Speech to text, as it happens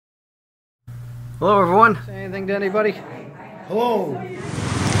Hello everyone. Say anything to anybody? Hello.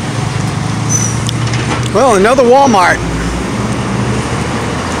 Well, another Walmart.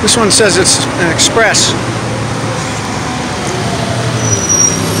 This one says it's an Express.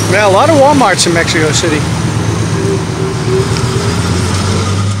 Yeah, a lot of Walmarts in Mexico City.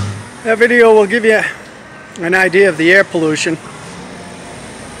 That video will give you an idea of the air pollution.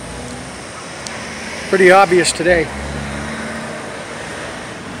 Pretty obvious today.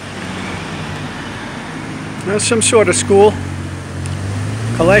 That's some sort of school.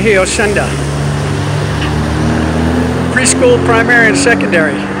 Colegio Senda. Preschool, primary, and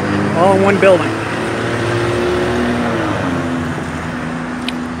secondary. All in one building.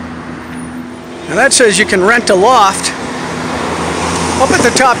 Now that says you can rent a loft. Up at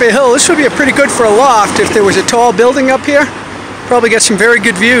the top of the hill, this would be pretty good for a loft if there was a tall building up here. Probably get some very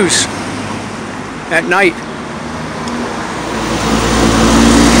good views at night.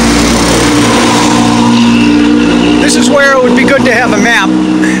 This is where it would be good to have a map,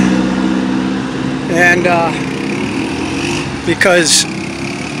 and because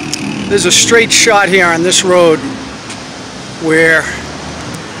there's a straight shot here on this road where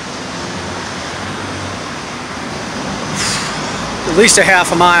at least a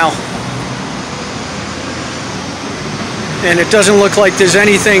half a mile, and it doesn't look like there's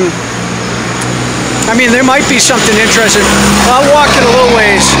anything. I mean, there might be something interesting. I'll walk it a little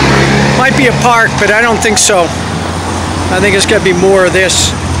ways. Might be a park, but I don't think so. I think it's got to be more of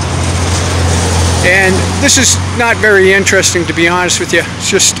this. And this is not very interesting, to be honest with you. It's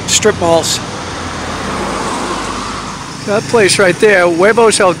just strip malls. That place right there,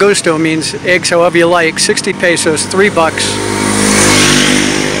 Huevos al Gusto, means eggs however you like. 60 pesos, $3.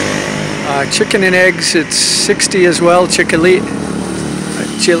 Chicken and eggs, it's 60 as well.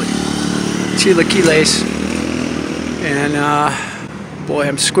 Chilaquiles. And boy,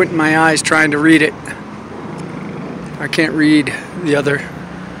 I'm squinting my eyes trying to read it. I can't read the other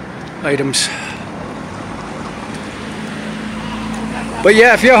items. But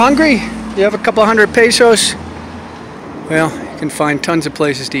yeah, if you're hungry, you have a couple hundred pesos, well, you can find tons of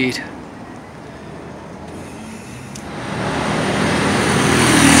places to eat.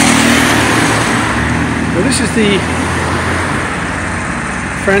 Well, this is the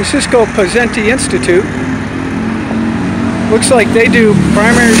Francisco Pazenti Institute. Looks like they do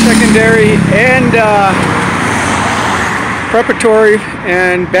primary, secondary, and preparatory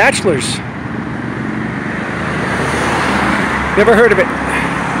and bachelor's. Never heard of it.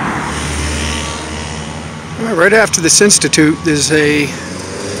 Right after this institute, there's a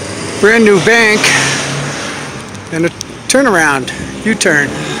brand new bank and a turnaround, U-turn.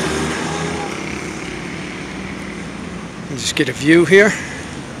 Just get a view here.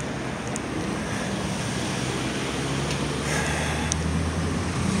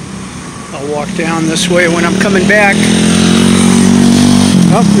 I'll walk down this way when I'm coming back.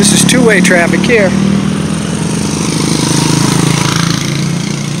 Oh, this is two-way traffic here.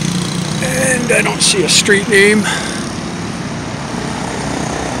 And I don't see a street name.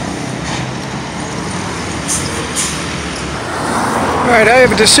 Alright, I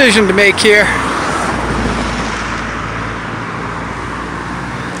have a decision to make here.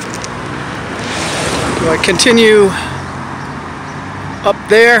 Do I continue up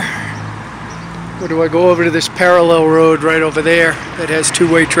there? Or do I go over to this parallel road right over there that has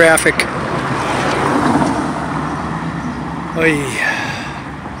two-way traffic? Oy.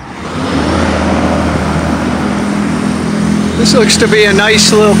 This looks to be a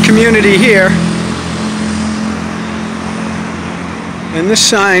nice little community here. And this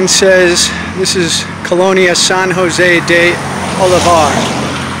sign says this is Colonia San Jose de Olivar.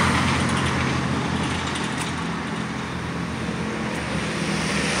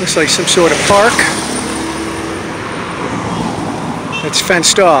 Looks like some sort of park that's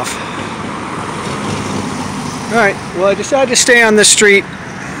fenced off. Alright, well, I decided to stay on this street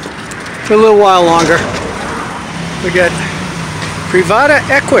for a little while longer. We got Privada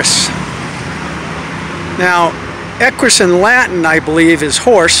Equus. Now, equus in Latin, I believe, is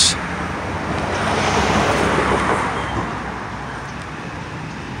horse.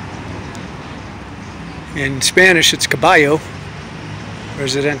 In Spanish, it's caballo.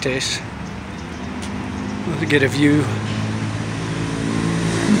 Residentes. Let's get a view.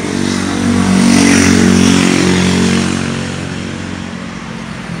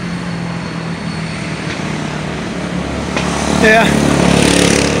 Yeah.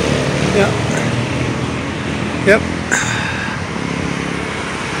 Yep. Yep.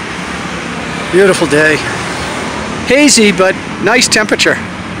 Beautiful day. Hazy, but nice temperature.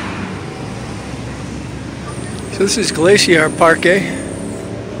 So this is Glaciar Parque.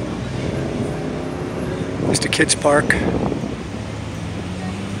 the kids' park.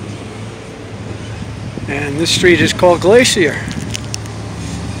 And this street is called Glacier.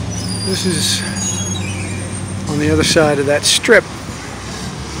 This is on the other side of that strip.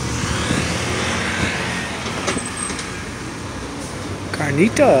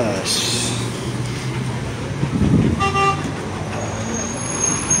 Carnitas.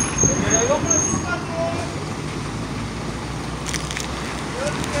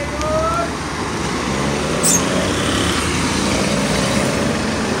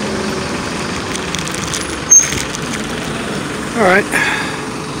 All right.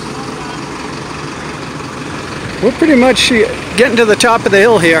 We're pretty much getting to the top of the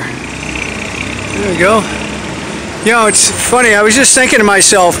hill here. There we go. You know, it's funny, I was just thinking to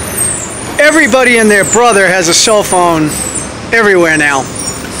myself, everybody and their brother has a cell phone everywhere now.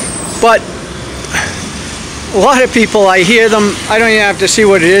 But a lot of people, I hear them, I don't even have to see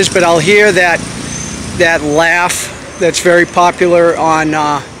what it is, but I'll hear that laugh that's very popular on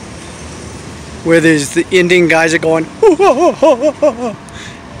where there's the Indian guys are going, and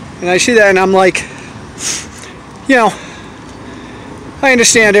I see that and I'm like, you know, I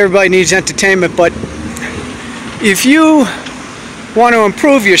understand everybody needs entertainment, but if you want to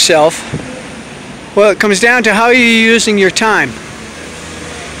improve yourself, well, it comes down to how are you using your time.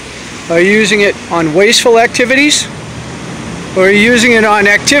 Are you using it on wasteful activities, or are you using it on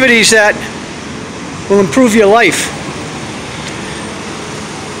activities that will improve your life?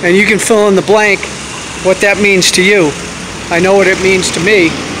 And you can fill in the blank what that means to you. I know what it means to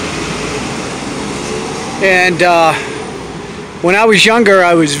me. And when I was younger,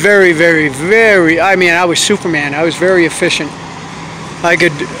 I was very, I mean, I was Superman. I was very efficient. I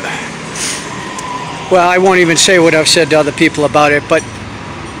could, well, I won't even say what I've said to other people about it, but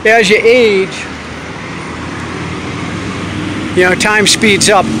as you age, you know, time speeds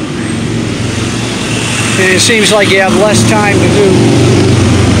up. And it seems like you have less time to do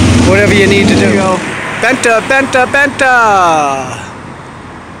whatever you need to do. Benta, benta, benta.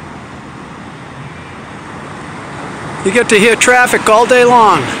 You get to hear traffic all day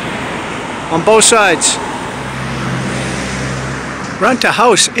long on both sides. Rent a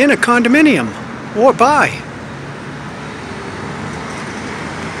house in a condominium or buy.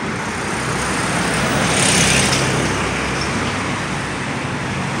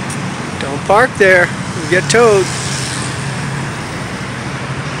 Don't park there, you get towed.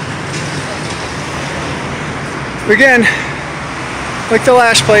 Again, like the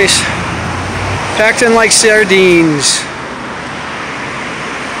last place, packed in like sardines.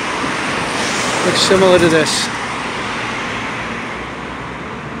 Looks similar to this.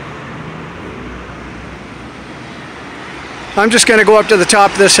 I'm just going to go up to the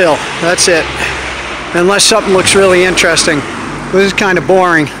top of this hill. That's it. Unless something looks really interesting. This is kind of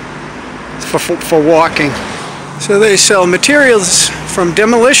boring for walking. So they sell materials from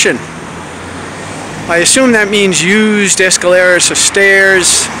demolition. I assume that means used escalators or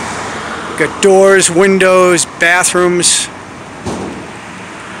stairs. Got doors, windows, bathrooms.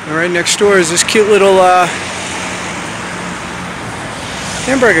 And right next door is this cute little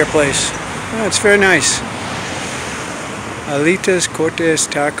hamburger place. Oh, it's very nice. Alitas, cortes,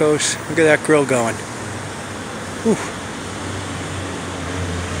 tacos. Look at that grill going. Whew.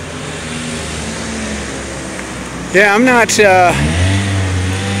 Yeah, I'm not,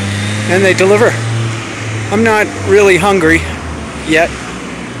 and they deliver. I'm not really hungry yet.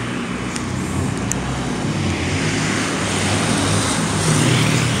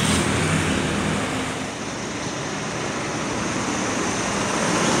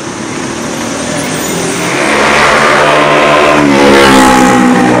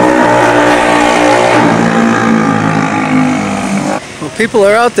 Well, people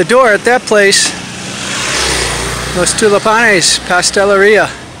are out the door at that place. Los Tulipanes Pasteleria.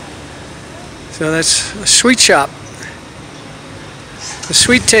 So that's a sweet shop. The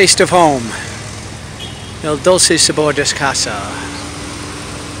sweet taste of home. El dulce sabor de casa.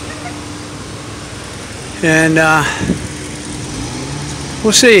 And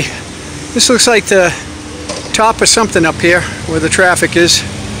we'll see. This looks like the top of something up here where the traffic is.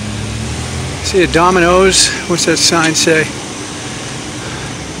 See a Domino's. What's that sign say?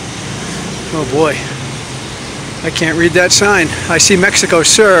 Oh boy. I can't read that sign. I see Mexico,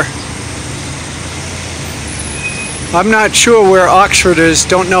 sir. I'm not sure where Oxford is,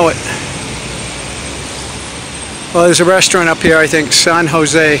 don't know it. Well, there's a restaurant up here, I think, San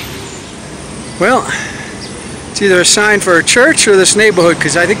Jose. Well, it's either a sign for a church or this neighborhood,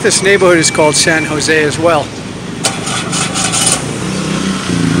 because I think this neighborhood is called San Jose as well.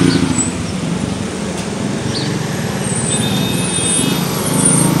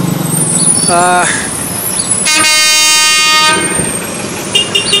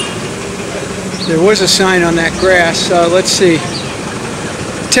 There was a sign on that grass. Let's see.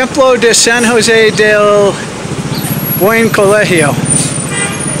 Templo de San Jose del Buen Colegio.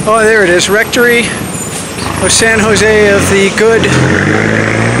 Oh, there it is. Rectory of San Jose of the Good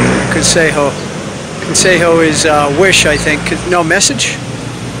Consejo. Consejo is wish, I think. No, message?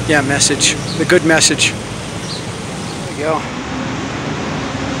 Yeah, message. The good message. There you go.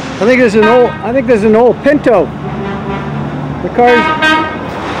 I think there's an old Pinto. The cars,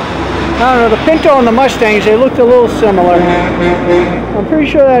 I don't know, the Pinto and the Mustangs, they looked a little similar. I'm pretty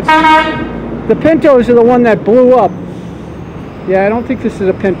sure that's, the Pintos are the one that blew up. Yeah, I don't think this is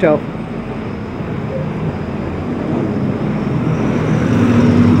a Pinto.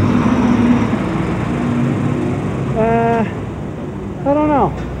 I don't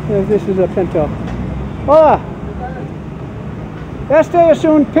know if this is a Pinto. Hola. Este es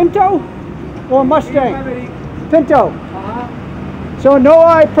un Pinto or Mustang? Pinto. So no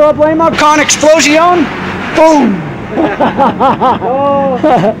hay problema con explosión. Boom.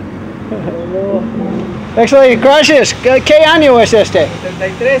 Actually, gracias. ¿Qué año es este?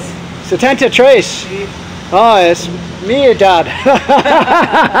 73. 73. Sí. Oh, es mi edad.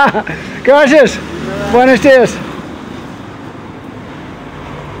 Gracias. Buenos días.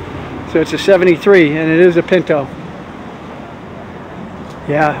 So it's a 73, and it is a Pinto.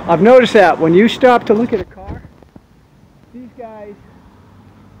 Yeah, I've noticed that when you stop to look at a car, these guys,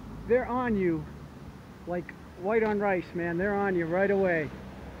 they're on you like white on rice, man. They're on you right away.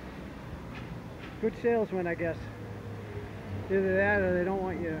 Good salesmen, I guess. Either that or they don't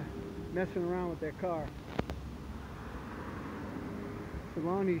want you messing around with their car.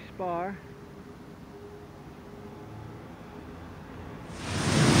 Saloni Spar.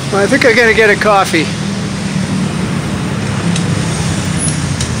 Well, I think I'm gonna get a coffee.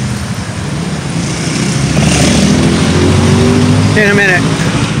 In a minute.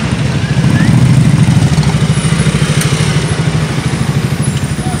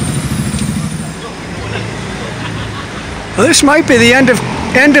 Well, this might be the end of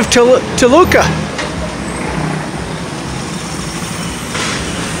Toluca.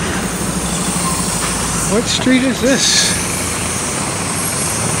 What street is this?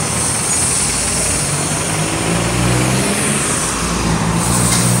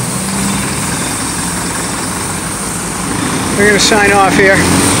 We're going to sign off here,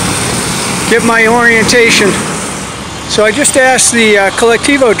 get my orientation. So I just asked the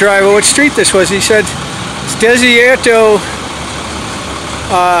Colectivo driver what street this was. He said it's Desierto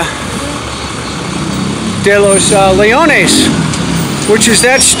de los Leones, which is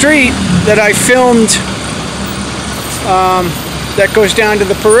that street that I filmed that goes down to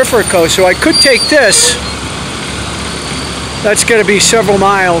the Periferico. So I could take this. That's going to be several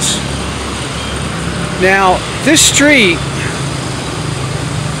miles. Now, this street,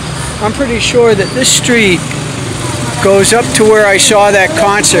 I'm pretty sure that this street goes up to where I saw that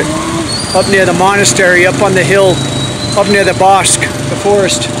concert, up near the monastery, up on the hill, up near the bosque, the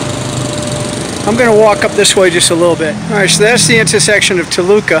forest. I'm going to walk up this way just a little bit. Alright, so that's the intersection of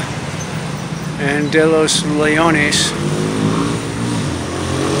Toluca and De los Leones.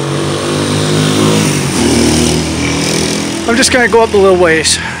 I'm just going to go up a little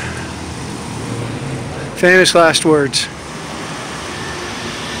ways. Famous last words.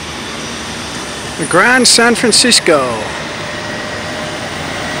 The Grand San Francisco.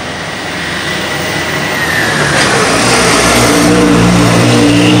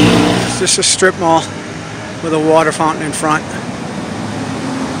 It's just a strip mall with a water fountain in front.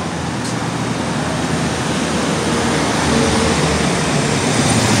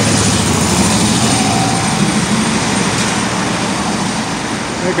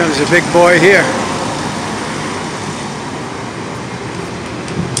 There comes a big boy here.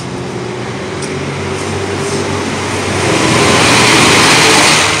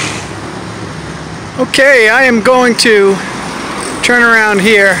 Okay, I am going to turn around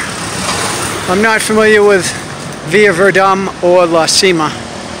here. I'm not familiar with Villa Verdum or La Cima.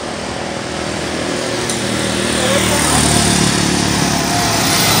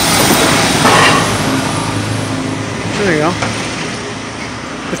 There you go.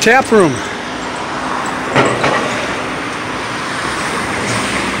 The tap room.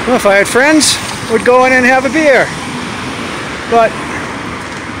 Well, if I had friends, I would go in and have a beer. But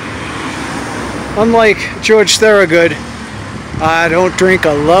unlike George Thorogood, I don't drink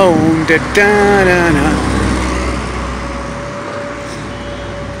alone. Da -da -da -da.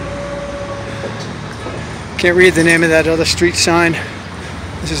 Can't read the name of that other street sign.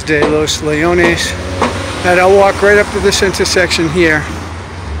 This is De los Leones. And I'll walk right up to this intersection here.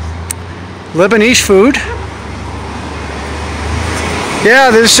 Lebanese food. Yeah,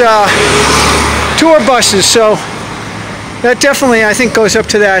 there's tour buses, so that definitely, I think, goes up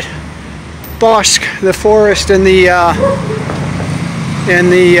to that bosque, the forest, and the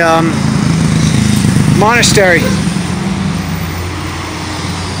monastery.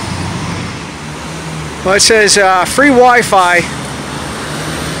 Well, it says free Wi-Fi.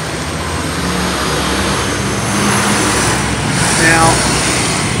 Now,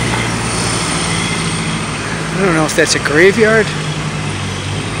 I don't know if that's a graveyard.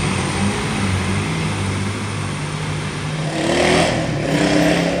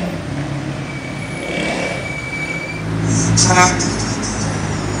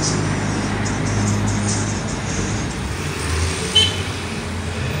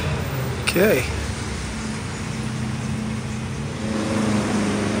 Okay.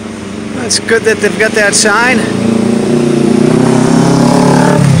 That's good that they've got that sign.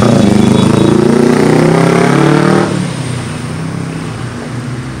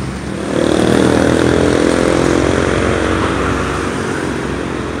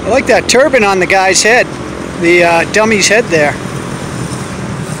 I like that turban on the guy's head, the dummy's head there.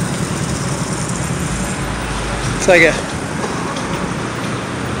 It's like a...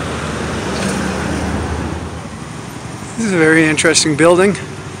 This is a very interesting building.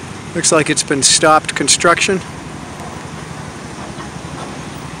 Looks like it's been stopped construction.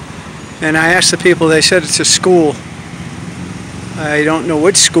 And I asked the people, they said it's a school. I don't know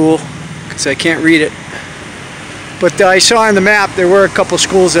which school, because I can't read it. But I saw on the map there were a couple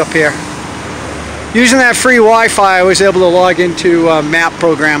schools up here. Using that free Wi-Fi, I was able to log into a map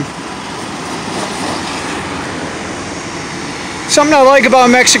program. Something I like about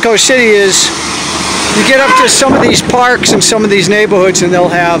Mexico City is you get up to some of these parks and some of these neighborhoods and they'll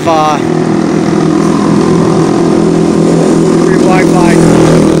have free Wi-Fi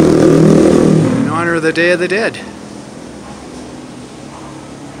in honor of the Day of the Dead.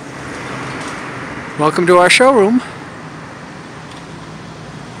 Welcome to our showroom.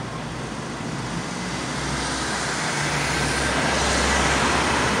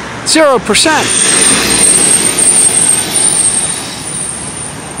 %.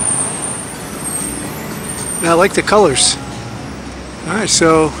 I like the colors. Alright,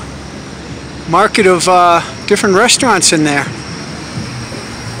 so market of different restaurants in there.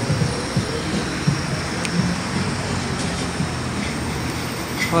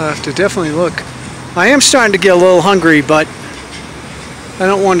 I'll have to definitely look. I am starting to get a little hungry, but I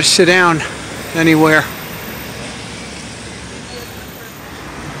don't want to sit down anywhere.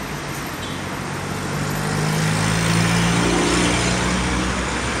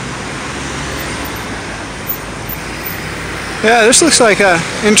 Yeah, this looks like an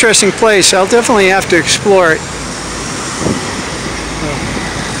interesting place. I'll definitely have to explore it.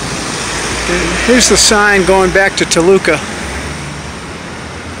 Here's the sign going back to Toluca.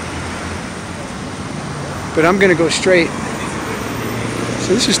 But I'm going to go straight.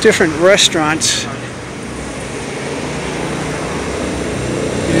 So this is different restaurants.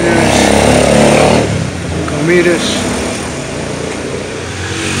 Yes. Comidas.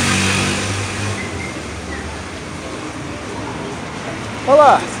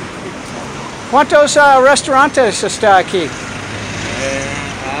 Hola. ¿Cuántos restaurantes está aquí?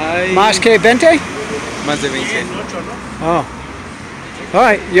 ¿Más que 20? Más de 20. Oh. All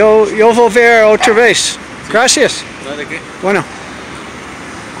right. Yo voy a ver otra vez. Gracias. ¿No de qué? Bueno.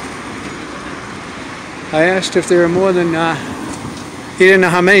 I asked if there were more than, he didn't know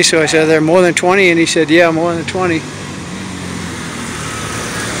how many, so I said, there are more than 20, and he said, yeah, more than 20.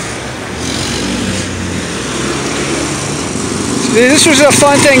 This was a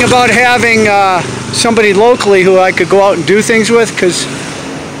fun thing about having somebody locally who I could go out and do things with, because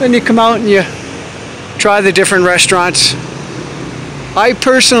then you come out and you try the different restaurants. I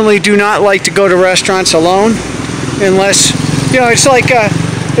personally do not like to go to restaurants alone, unless, you know, it's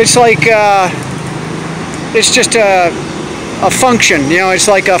just a function, you know, it's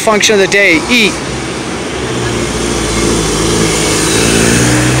like a function of the day, eat.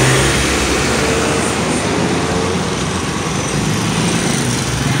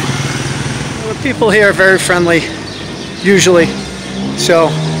 People here are very friendly, usually, so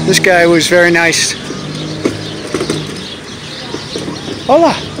this guy was very nice.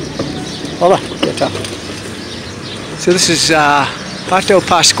 Hola! Hola, ¿qué tal? So this is Pato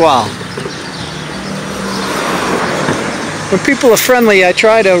Pascual. When people are friendly, I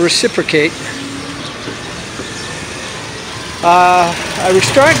try to reciprocate. I was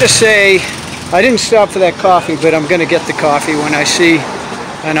starting to say, I didn't stop for that coffee, but I'm going to get the coffee when I see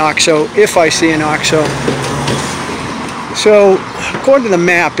an OXXO, if I see an OXXO. So, according to the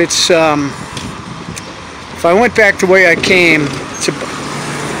map, it's, if I went back the way I came,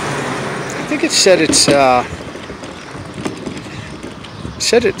 think it said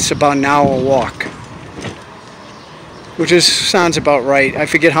it's about an hour walk, which sounds about right. I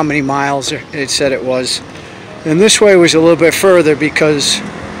forget how many miles it said it was. And this way was a little bit further because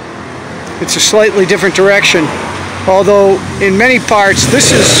it's a slightly different direction. Although in many parts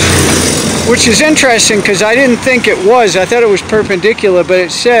which is interesting because I didn't think it was. I thought it was perpendicular, but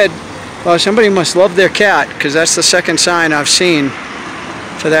it said, well, somebody must love their cat, because that's the second sign I've seen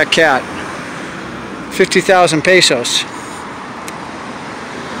for that cat. 50,000 pesos.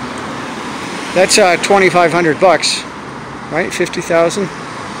 That's 2,500 bucks, right? 50,000.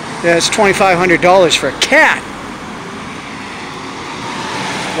 Yeah, it's $2,500 for a cat.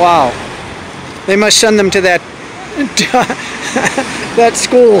 Wow. They must send them to that that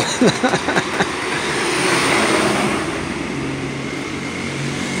school.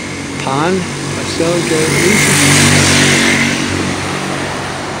 Pan.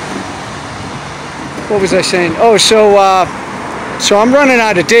 What was I saying? Oh, so I'm running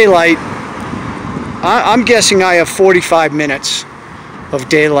out of daylight. I'm guessing I have 45 minutes of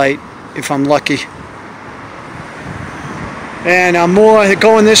daylight if I'm lucky. And I'm more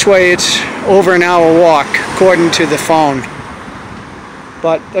going this way, it's over an hour walk according to the phone.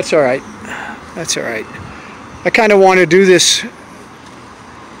 But that's alright. That's alright. I kind of want to do this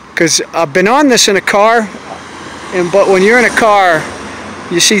because I've been on this in a car, but when you're in a car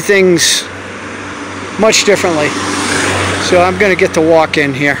you see things much differently. So I'm going to get the walk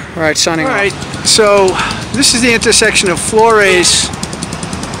in here. Alright, signing off. Alright, so this is the intersection of Flores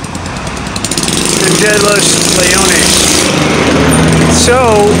and De Los Leones. So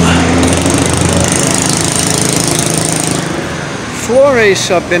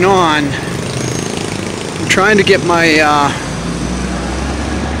Flores I've been on. I'm trying to get my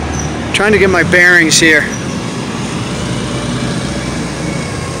bearings here.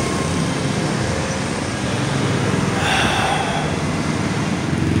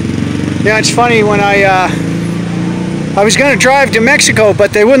 Yeah, it's funny, when I was going to drive to Mexico,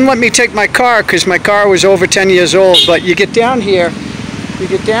 but they wouldn't let me take my car because my car was over 10 years old. But you get down here,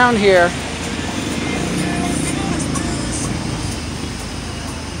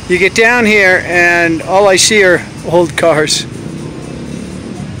 and all I see are old cars.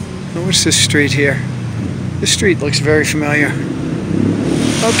 What's this street here? This street looks very familiar.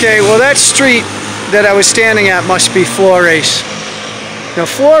 Okay, well that street that I was standing at must be Flores. Now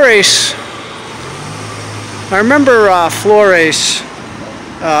Flores, I remember Flores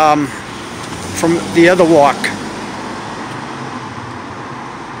from the other walk.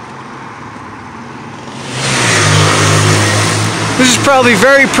 This is probably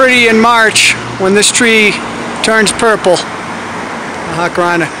very pretty in March when this tree turns purple.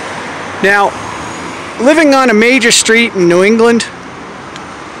 Jacaranda. Now, living on a major street in New England,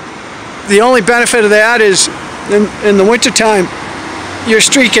 the only benefit of that is in the wintertime, your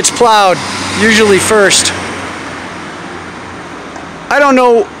street gets plowed, usually first. I don't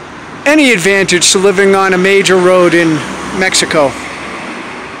know any advantage to living on a major road in Mexico,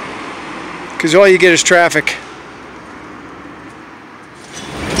 because all you get is traffic.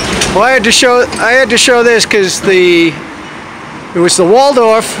 Well, I had to show this because it was the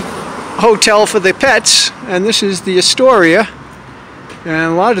Waldorf hotel for the pets, and this is the Astoria,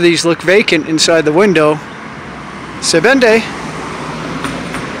 and a lot of these look vacant inside the window. Se vende.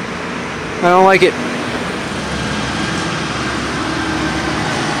 I don't like it.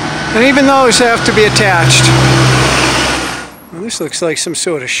 And even those have to be attached. Well, this looks like some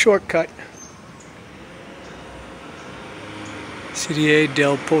sort of shortcut. Ciudad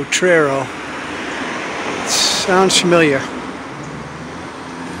del Potrero. It sounds familiar.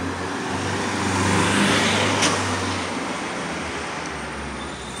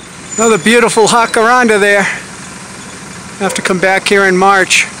 Another beautiful jacaranda there. I have to come back here in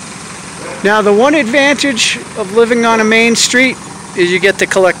March. Now the one advantage of living on a main street is you get the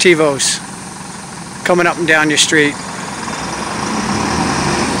colectivos coming up and down your street.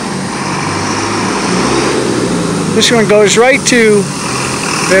 This one goes right to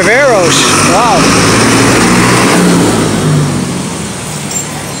Viveros. Wow.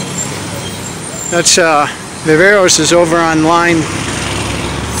 That's Viveros is over on line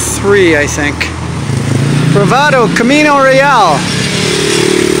 3, I think. Bravado Camino Real.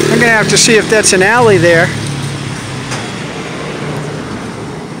 I'm gonna have to see if that's an alley there.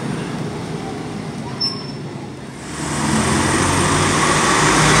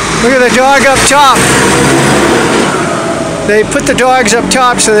 Look at the dog up top. They put the dogs up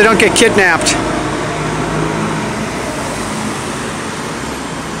top so they don't get kidnapped.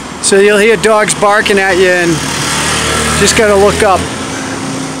 So you'll hear dogs barking at you and just gotta look up.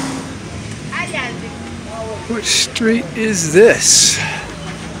 What street is this?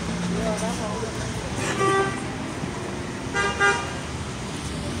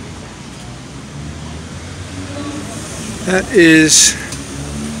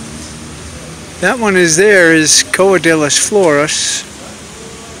 That one is there is Coa de las Flores.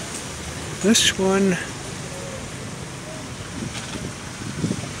 This one,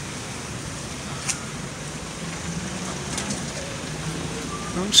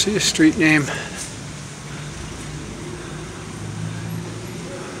 I don't see a street name.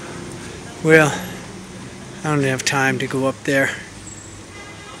 Well, I don't have time to go up there.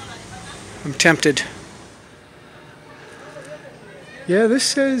 I'm tempted. Yeah, this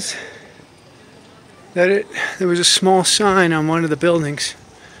says that there was a small sign on one of the buildings.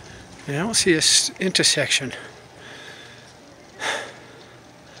 And I don't see an intersection.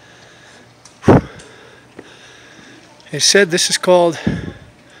 It said this is called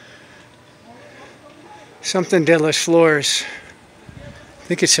something de las Flores.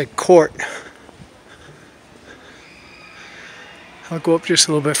 I think it said court. I'll go up just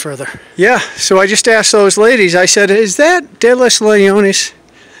a little bit further. Yeah, so I just asked those ladies, I said, is that de las Leones?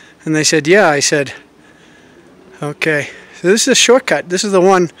 And they said, yeah. I said, okay. So this is a shortcut. This is the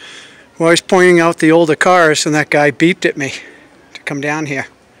one where I was pointing out the older cars and that guy beeped at me to come down here.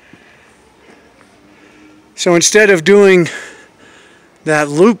 So instead of doing that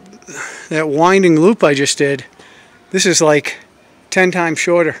loop, that winding loop I just did, this is like 10 times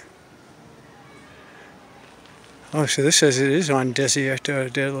shorter. Oh, so this says it is on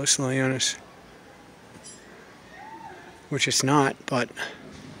Desierto de los Leones. Which it's not, but...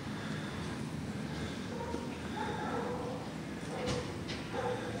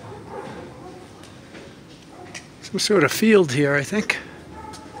 some sort of field here, I think.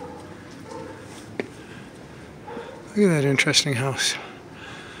 Look at that interesting house.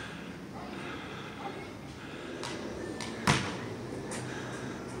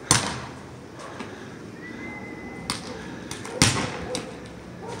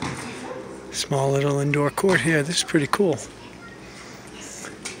 Small little indoor court here. This is pretty cool.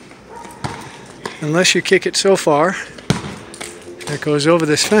 Unless you kick it so far, it goes over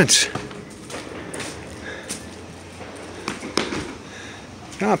this fence.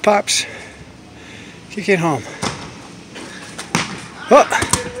 Come on, Pops. Kick it home. Oh!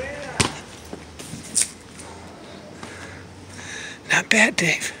 Not bad,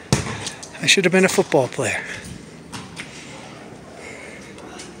 Dave. I should have been a football player.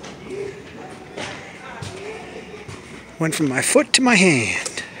 Went from my foot to my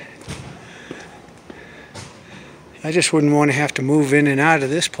hand. I just wouldn't want to have to move in and out of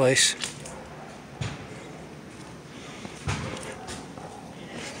this place.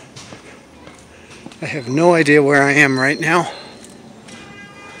 I have no idea where I am right now.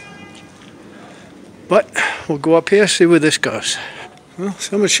 But we'll go up here, see where this goes. Well,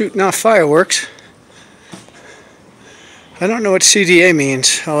 someone's shooting off fireworks. I don't know what CDA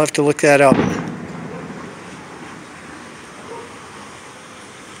means. I'll have to look that up.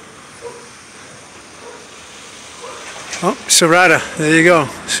 Oh, Serrata. There you go.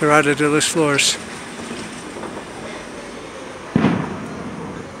 Serrata de las Flores.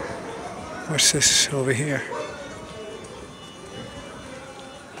 What's this over here?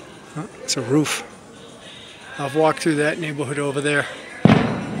 Oh, it's a roof. I've walked through that neighborhood over there.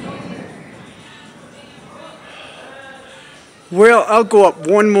 Well, I'll go up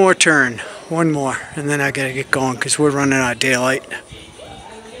one more turn. One more. And then I gotta get going because we're running out of daylight.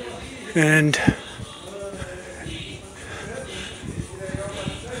 And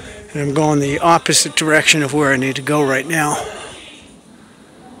I'm going the opposite direction of where I need to go right now.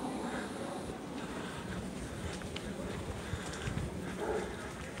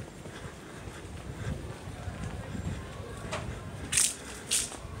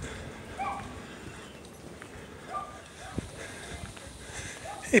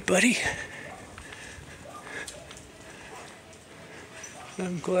 Hey, buddy.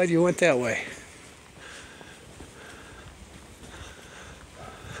 I'm glad you went that way.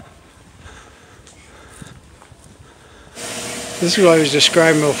 This is what I was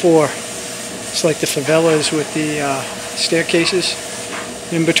describing before. It's like the favelas with the staircases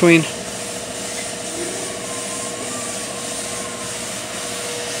in between.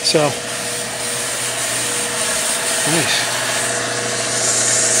 So, nice.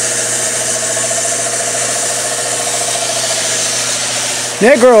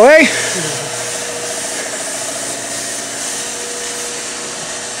 Negro, eh?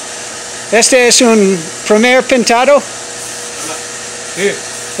 Este es un primer pintado? Sí.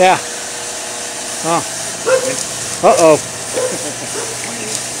 Yeah. Oh. Uh-oh.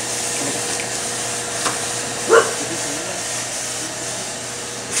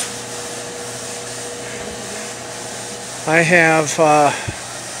 I have,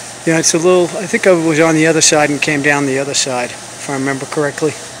 yeah, it's a little, I think I was on the other side and came down the other side, if I remember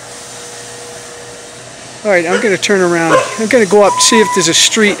correctly. Alright, I'm going to turn around. I'm going to go up, see if there's a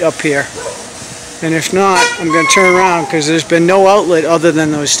street up here. And if not, I'm going to turn around because there's been no outlet other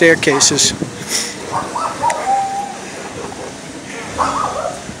than those staircases.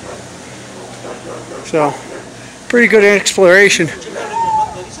 So, pretty good exploration.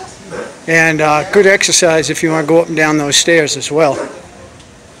 And good exercise if you want to go up and down those stairs as well.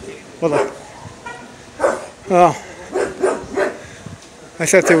 Oh, I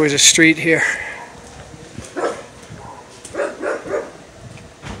thought there was a street here.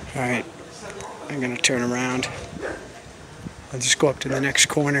 Alright, I'm going to turn around. I'll just go up to the next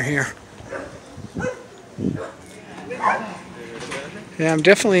corner here. Yeah, I'm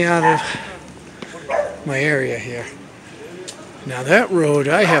definitely out of my area here. Now that road,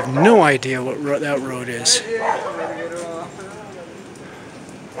 I have no idea what that road is.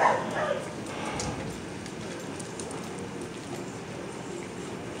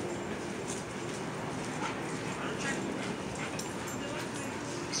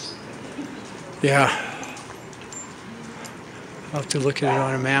 Yeah, I'll have to look at it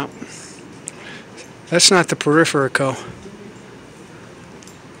on a map. That's not the Periferico.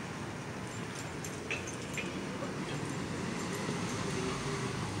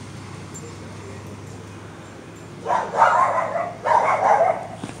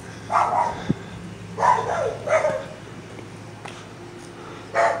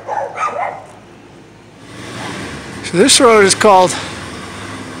 So this road is called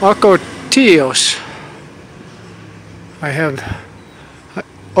Ocotillos. I have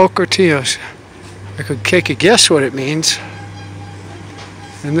Ocotillos. I could take a guess what it means.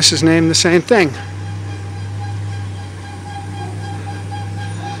 And this is named the same thing.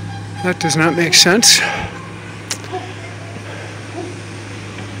 That does not make sense.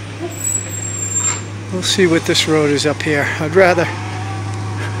 We'll see what this road is up here. I'd rather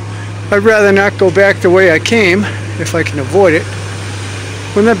not go back the way I came if I can avoid it.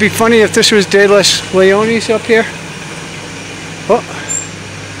 Wouldn't that be funny if this was De Los Leones up here? Oh,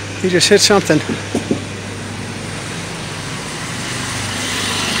 he just hit something.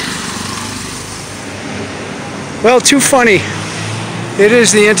 Well, too funny. It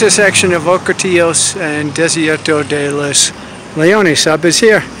is the intersection of Ocotillos and Desierto de los Leones. Sub is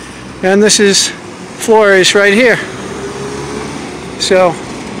here. And this is Flores right here. So,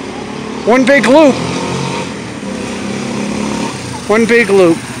 one big loop. One big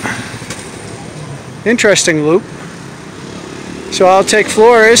loop. Interesting loop. So I'll take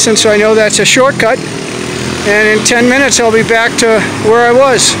Flores, and so I know that's a shortcut. And in 10 minutes I'll be back to where I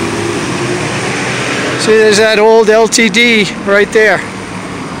was. See, there's that old LTD right there.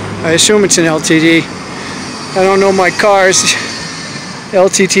 I assume it's an LTD. I don't know my cars.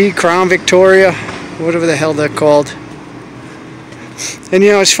 LTD, Crown Victoria, whatever the hell they're called. And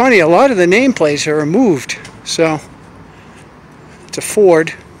you know, it's funny, a lot of the nameplates are removed. So, it's a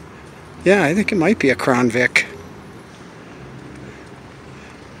Ford. Yeah, I think it might be a Crown Vic.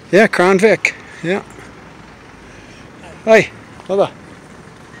 Yeah, Crown Vic. Yeah. Hey, Bubba.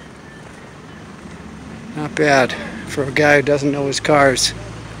 Not bad for a guy who doesn't know his cars.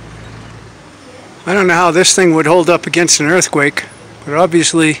 I don't know how this thing would hold up against an earthquake, but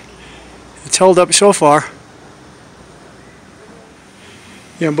obviously it's held up so far.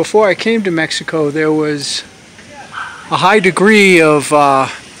 You know, before I came to Mexico, there was a high degree of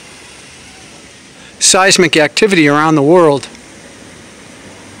seismic activity around the world.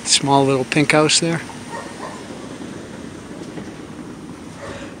 Small little pink house there.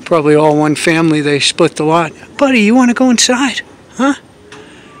 Probably all one family, they split the lot. Buddy, you want to go inside? Huh?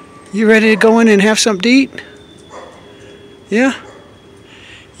 You ready to go in and have something to eat? Yeah?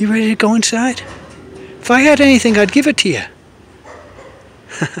 You ready to go inside? If I had anything, I'd give it to you.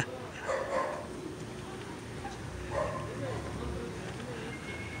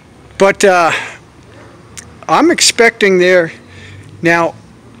 But I'm expecting there now.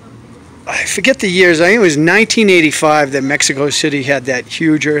 I forget the years. I think it was 1985 that Mexico City had that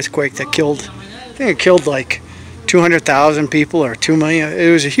huge earthquake that killed, I think it killed like 200,000 people or 2 million.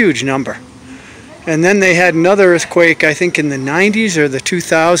 It was a huge number. And then they had another earthquake, I think in the 90s or the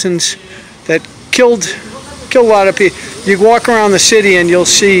 2000s, that killed a lot of people. You walk around the city and you'll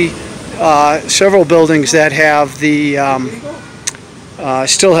see several buildings that have the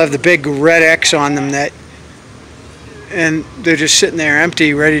still have the big red X on them, that, and they're just sitting there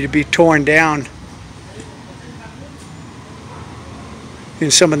empty, ready to be torn down in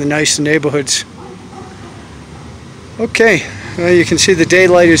some of the nice neighborhoods. Okay, well, you can see the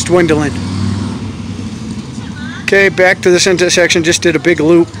daylight is dwindling. Okay, back to this intersection. Just did a big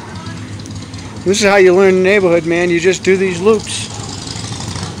loop. This is how you learn the neighborhood, man. You just do these loops.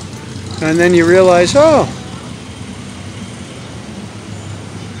 And then you realize, oh.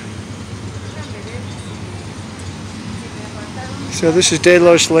 So this is De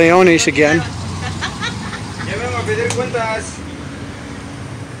Los Leones again.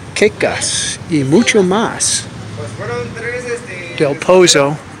 Quecas y mucho más. Del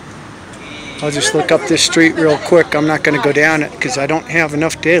Pozo. I'll just look up this street real quick. I'm not going to go down it because I don't have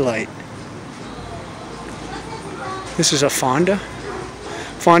enough daylight. This is a Fonda.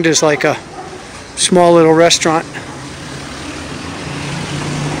 Fonda is like a small little restaurant.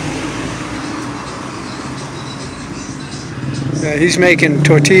 He's making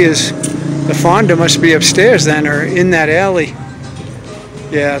tortillas. The Fonda must be upstairs then, or in that alley.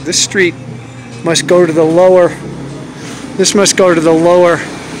 Yeah, this street must go to the lower. This must go to the lower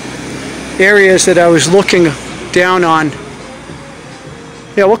areas that I was looking down on.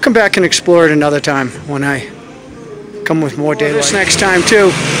 Yeah, we'll come back and explore it another time when I come with more daylight. This next time too.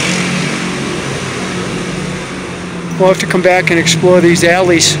 We'll have to come back and explore these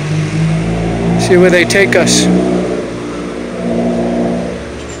alleys. See where they take us.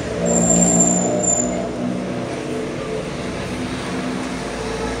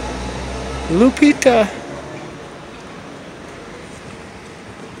 Lupita.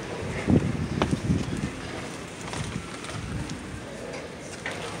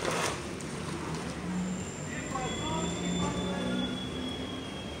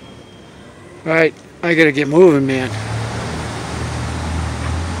 All right, I gotta get moving, man.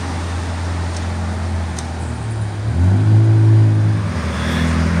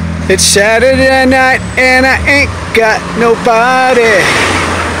 It's Saturday night and I ain't got nobody.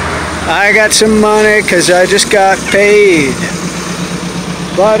 I got some money 'cause I just got paid.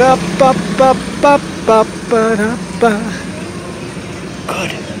 Ba-da-ba-ba-ba-ba-ba-da-ba.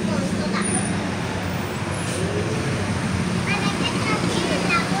 Good.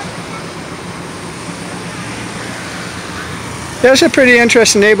 Yeah, it's a pretty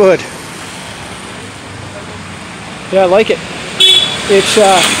interesting neighborhood. Yeah, I like it. It's,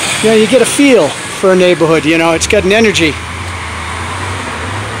 you know, you get a feel for a neighborhood, you know, it's got an energy.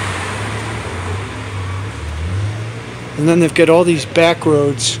 And then they've got all these back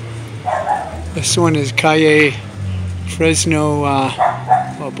roads. This one is Calle Fresno,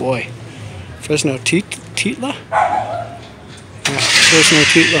 oh boy, Fresno Titla? Yeah, Fresno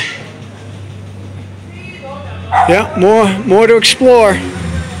Titla. Yeah, more to explore.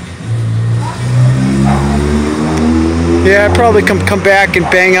 Yeah, I'd probably come back and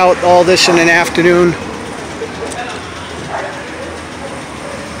bang out all this in an afternoon.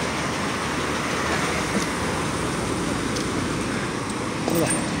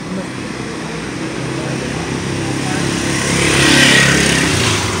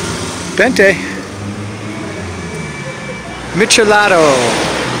 Bente. Michelado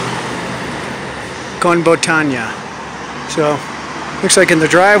con botana. So, looks like in the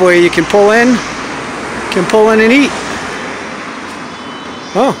driveway you can pull in and eat.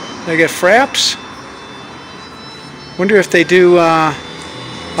 Oh, they got fraps. Wonder if they do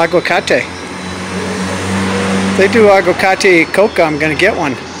aguacate. If they do aguacate coca, I'm gonna get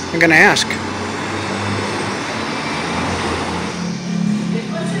one. I'm gonna ask.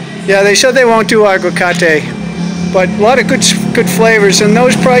 Yeah, they said they won't do aguacate, but a lot of good flavors, and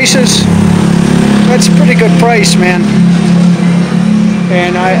those prices, that's a pretty good price, man.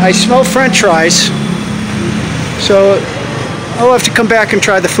 And I smell French fries, so I'll have to come back and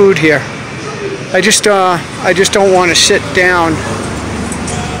try the food here. I just don't want to sit down.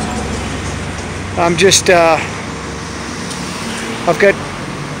 I'm just I've got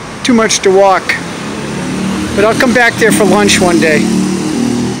too much to walk, but I'll come back there for lunch one day.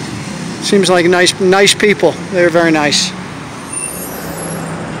 Seems like nice people. They're very nice.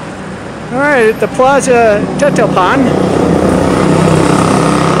 All right, at the Plaza Tetelpan.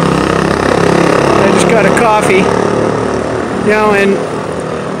 I just got a coffee. You know, and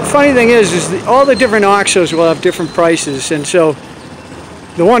the funny thing is all the different auctions will have different prices, and so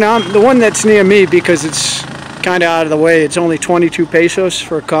the one that's near me, because it's kind of out of the way, it's only 22 pesos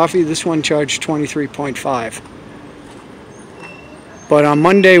for a coffee. This one charged 23.5. But on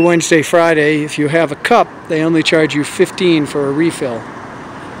Monday, Wednesday, Friday, if you have a cup, they only charge you 15 for a refill.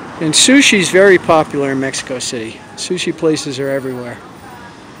 And sushi's very popular in Mexico City. Sushi places are everywhere.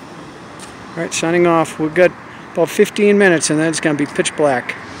 All right, signing off. We've got about 15 minutes and then it's going to be pitch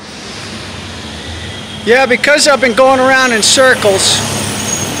black. Yeah, because I've been going around in circles,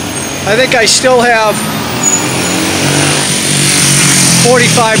 I think I still have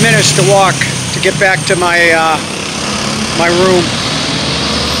 45 minutes to walk to get back to my my room.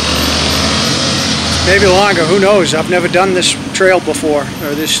 Maybe longer, who knows? I've never done this trail before,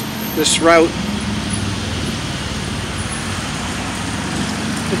 or this route.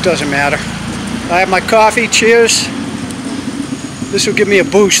 It doesn't matter. I have my coffee, cheers. This will give me a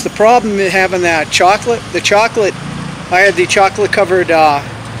boost. The problem with having that chocolate, I had the chocolate covered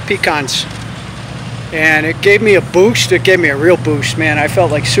pecans. And it gave me a boost. It gave me a real boost, man. I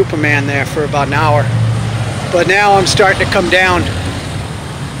felt like Superman there for about an hour. But now I'm starting to come down.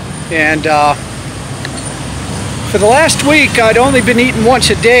 And for the last week, I'd only been eating once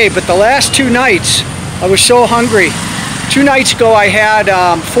a day, but the last 2 nights, I was so hungry. 2 nights ago, I had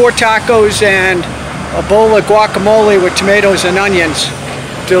 4 tacos and a bowl of guacamole with tomatoes and onions.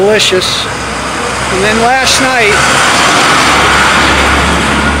 Delicious. And then last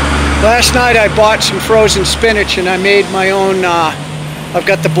night I bought some frozen spinach and I made my own, I've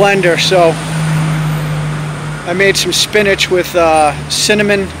got the blender, so I made some spinach with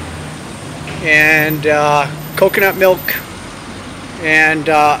cinnamon and coconut milk and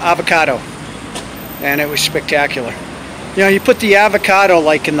avocado, and it was spectacular. You know, you put the avocado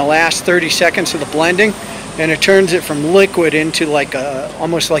like in the last 30 seconds of the blending and it turns it from liquid into like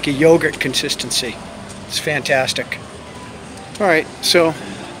almost like a yogurt consistency. It's fantastic. Alright, so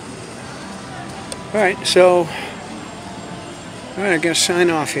I'm going to sign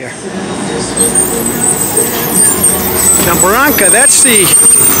off here. Now Barranca, that's the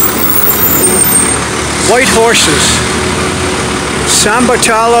White Horses. San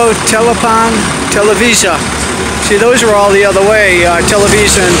Bartolo, Telepan, Televisa. See, those are all the other way,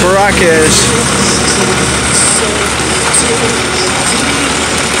 Televisa and Barranca is.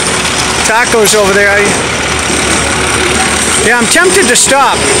 Tacos over there. Yeah, I'm tempted to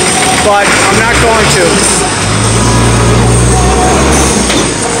stop, but I'm not going to.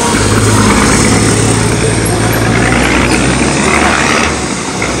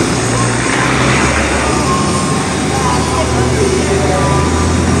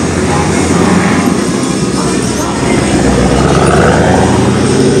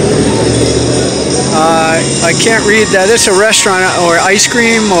 I can't read that. This is a restaurant or ice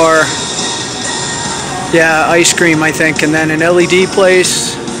cream or, yeah, ice cream I think, and then an LED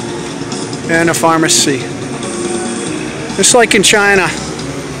place and a pharmacy. Just like in China,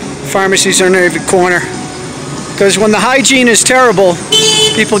 pharmacies are on every corner. Because when the hygiene is terrible,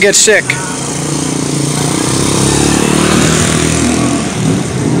 people get sick.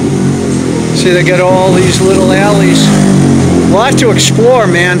 See, they got all these little alleys. We'll have to explore,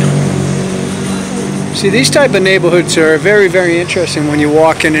 man. See, these type of neighborhoods are very, very interesting when you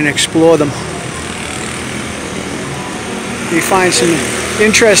walk in and explore them. You find some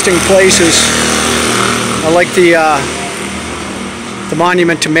interesting places. I like the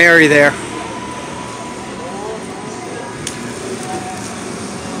monument to Mary there.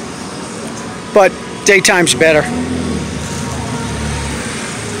 But daytime's better.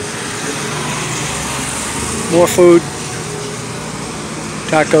 More food.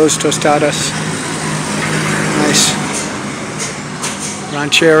 Tacos, tostadas. Nice.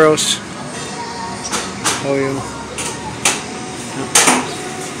 Rancheros. Oh, yeah.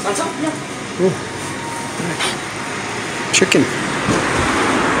 Ooh, nice. Chicken.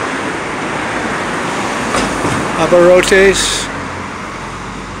 Abarotes.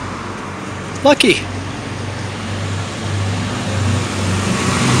 Lucky.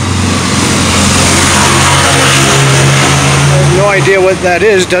 I have no idea what that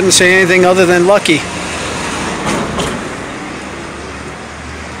is. Doesn't say anything other than lucky.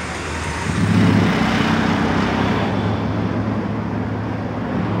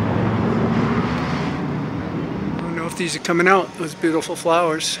 These are coming out, those beautiful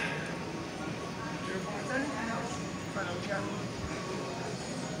flowers.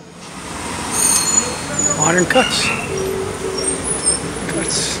 Modern cuts.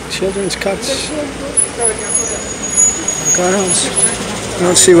 Children's cuts. Avocados. I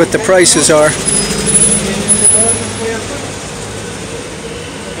don't see what the prices are.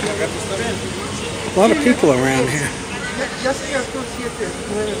 A lot of people around here.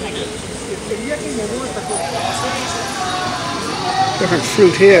 Different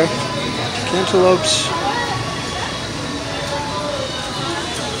fruit here. Cantaloupes.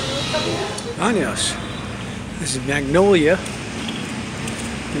 Años. This is magnolia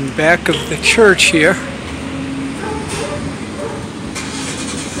in the back of the church here.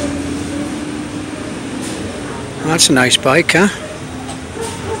 Well, that's a nice bike, huh?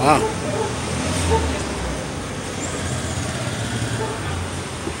 Wow.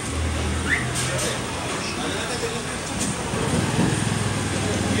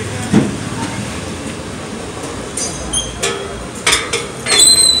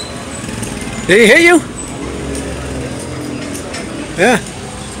 Did he hit you? Yeah.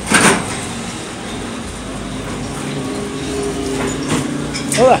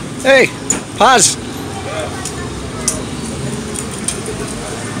 Hola. Hey, pause.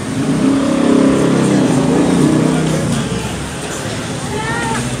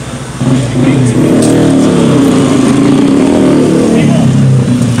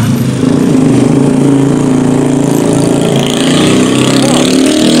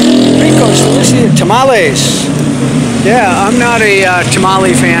 Tamales. Yeah, I'm not a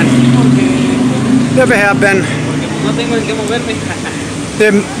tamale fan. Never have been.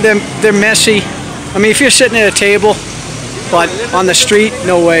 They're messy. I mean, if you're sitting at a table, but on the street,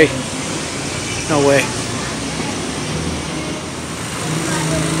 no way. No way.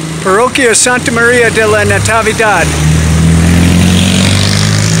 Parroquia Santa Maria de la Natividad.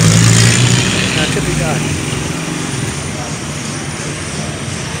 Natividad.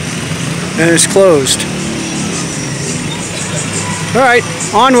 And it's closed. Alright,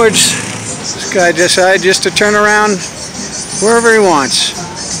 onwards. This guy decided just to turn around wherever he wants.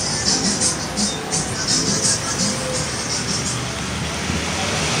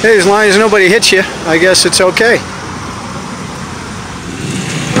 Hey, as long as nobody hits you, I guess it's okay.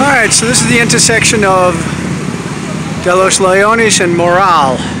 Alright, so this is the intersection of De Los Leones and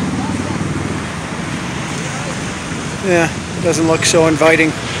Moral. Yeah, it doesn't look so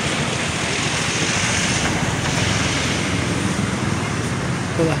inviting.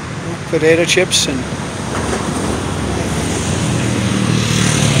 Potato chips and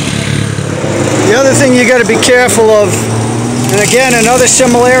the other thing you got to be careful of, and again another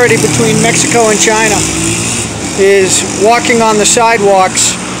similarity between Mexico and China, is walking on the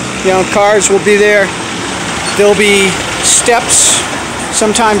sidewalks. You know, cars will be there. There'll be steps,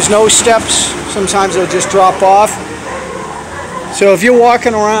 sometimes no steps, sometimes they'll just drop off. So if you're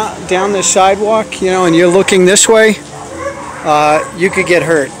walking around down this sidewalk, you know, and you're looking this way, you could get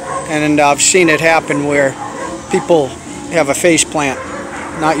hurt. And I've seen it happen where people have a face plant,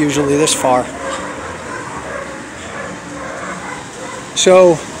 not usually this far.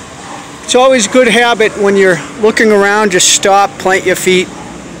 So it's always a good habit when you're looking around, just stop, plant your feet,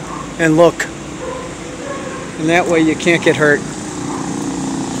 and look. And that way you can't get hurt.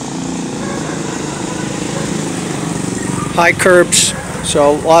 High curbs,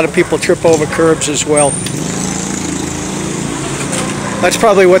 so a lot of people trip over curbs as well. That's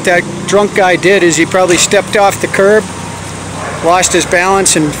probably what that drunk guy did, is he probably stepped off the curb, lost his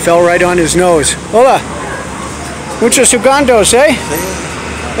balance, and fell right on his nose. Hola. Muchos jugandos, eh?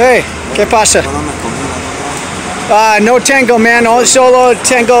 Hey, ¿qué pasa? No tengo, man. Solo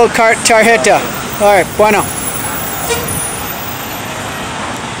tengo tarjeta. Alright, bueno.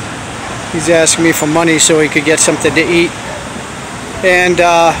 He's asking me for money so he could get something to eat. And,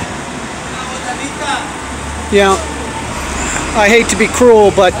 you know, I hate to be cruel,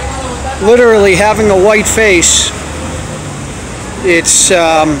 but literally having a white face, it's,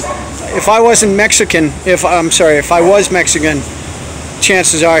 if I wasn't Mexican, if I was Mexican,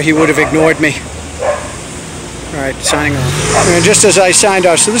 chances are he would have ignored me. Alright, signing off. And just as I signed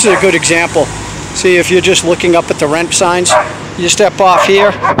off, so this is a good example. See, if you're just looking up at the rent signs, you step off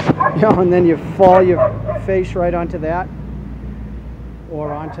here, you know, and then you fall your face right onto that,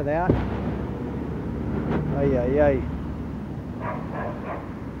 or onto that. Ay, ay, ay.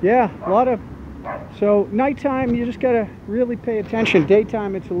 Yeah, a lot of, so nighttime you just gotta really pay attention.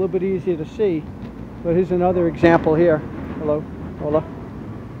 Daytime it's a little bit easier to see. But here's another example here. Hello, hola.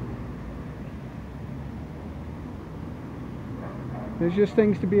 There's just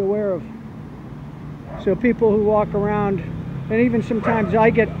things to be aware of. So people who walk around, and even sometimes I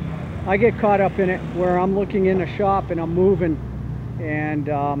get caught up in it where I'm looking in a shop and I'm moving, and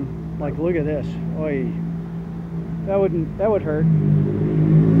like, look at this. Oy. That would hurt.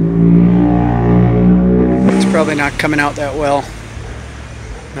 It's probably not coming out that well.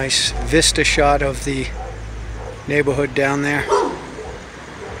 Nice vista shot of the neighborhood down there.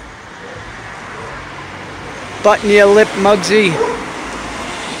 Button your lip, Muggsy.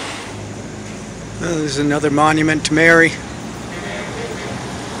 Oh, there's another monument to Mary.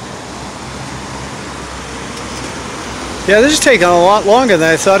 Yeah, this is taking a lot longer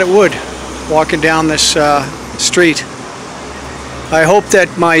than I thought it would, walking down this street. I hope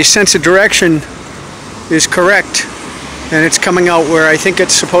that my sense of direction is correct and it's coming out where I think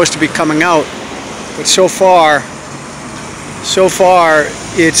it's supposed to be coming out. But so far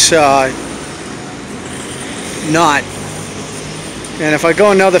it's not. And if I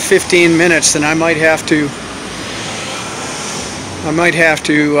go another 15 minutes, then I might have to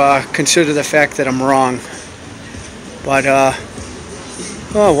consider the fact that I'm wrong. But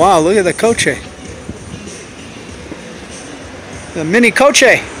Oh wow, look at the coche. The mini coche.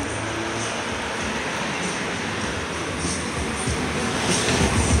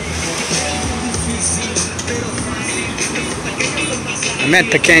 I meant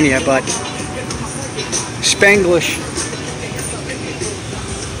pequeña, but Spanglish.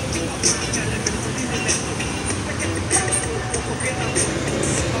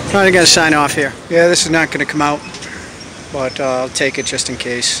 Probably gonna sign off here. Yeah, this is not gonna come out, but I'll take it just in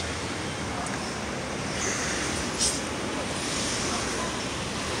case.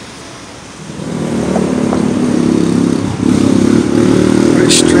 Very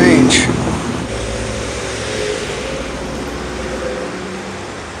strange.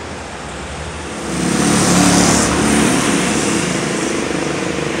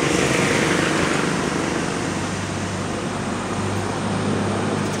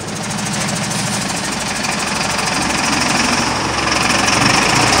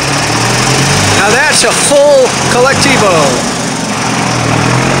 Now that's a full collectivo.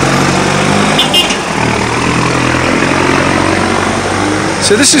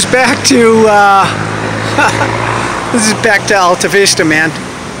 So this is back to this is back to Alta Vista, man.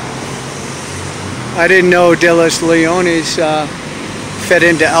 I didn't know De Los Leones fed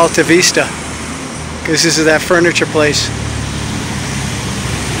into Alta Vista, because this is that furniture place.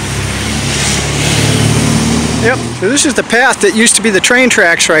 Yep, so this is the path that used to be the train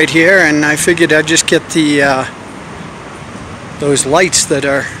tracks right here, and I figured I'd just get the those lights that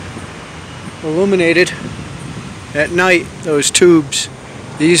are illuminated at night, those tubes.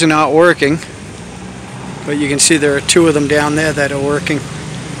 These are not working, but you can see there are two of them down there that are working.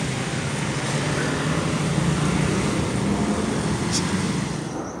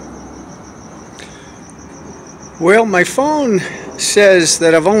 Well, my phone says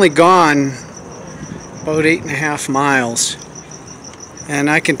that I've only gone about 8.5 miles, and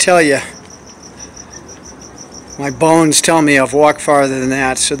I can tell you, my bones tell me I've walked farther than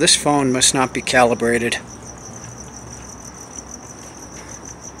that, so this phone must not be calibrated.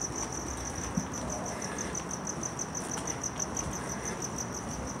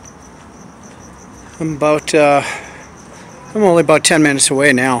 I'm only about 10 minutes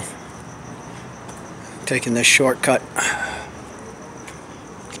away now, taking this shortcut.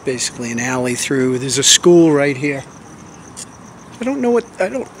 Basically an alley through. There's a school right here. I don't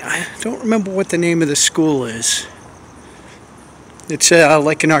remember what the name of the school is. It's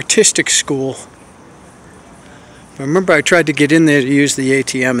like an artistic school. I remember I tried to get in there to use the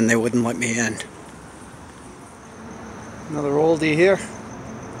ATM and they wouldn't let me in. Another oldie here.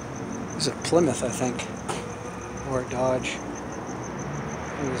 This is a Plymouth, I think, or a Dodge.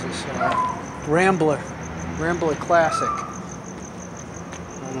 What is this? Rambler Classic.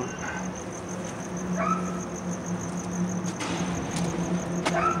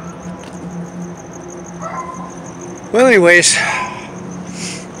 Well, anyways,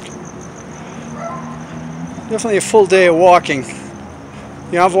 definitely a full day of walking.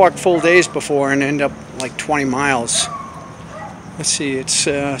 You know, I've walked full days before and end up like 20 miles. Let's see, it's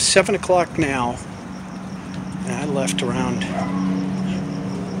 7 o'clock now, and I left around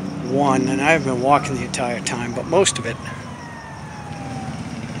 1, and I haven't been walking the entire time, but most of it.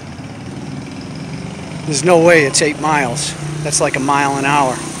 There's no way it's 8 miles. That's like a mile an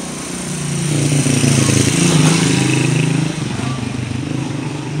hour.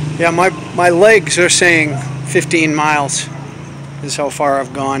 Yeah, my legs are saying 15 miles is how far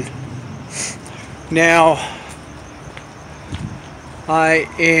I've gone. Now, I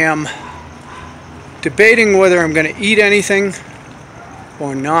am debating whether I'm going to eat anything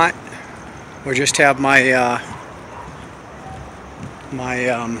or not, or just have my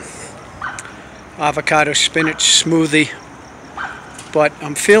avocado spinach smoothie. But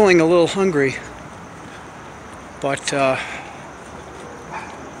I'm feeling a little hungry. But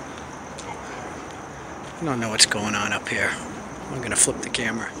I don't know what's going on up here. I'm going to flip the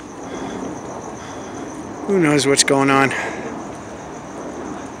camera. Who knows what's going on?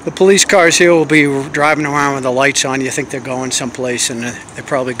 The police cars here will be driving around with the lights on. You think they're going someplace, and they're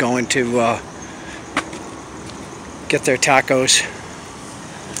probably going to get their tacos.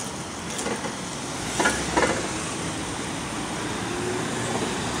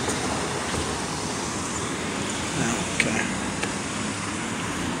 Okay.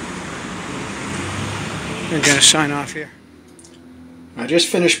 I'm going to sign off here. I just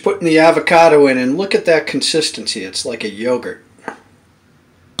finished putting the avocado in, and look at that consistency. It's like a yogurt.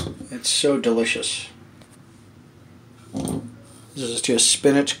 It's so delicious. This is just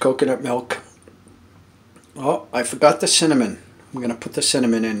spinach, coconut milk. Oh, I forgot the cinnamon. I'm going to put the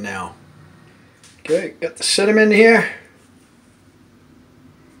cinnamon in now. Okay, got the cinnamon here.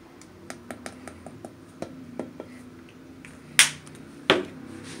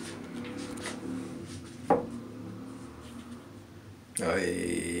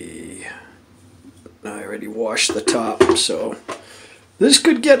 I already washed the top, so this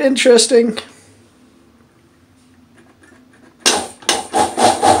could get interesting.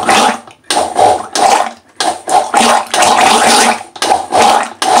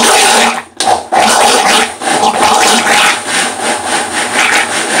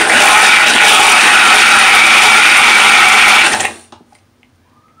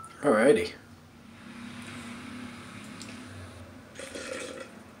 Alrighty.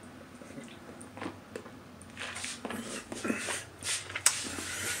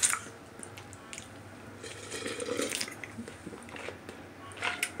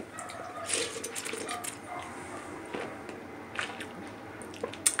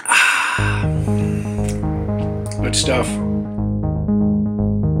 Good stuff.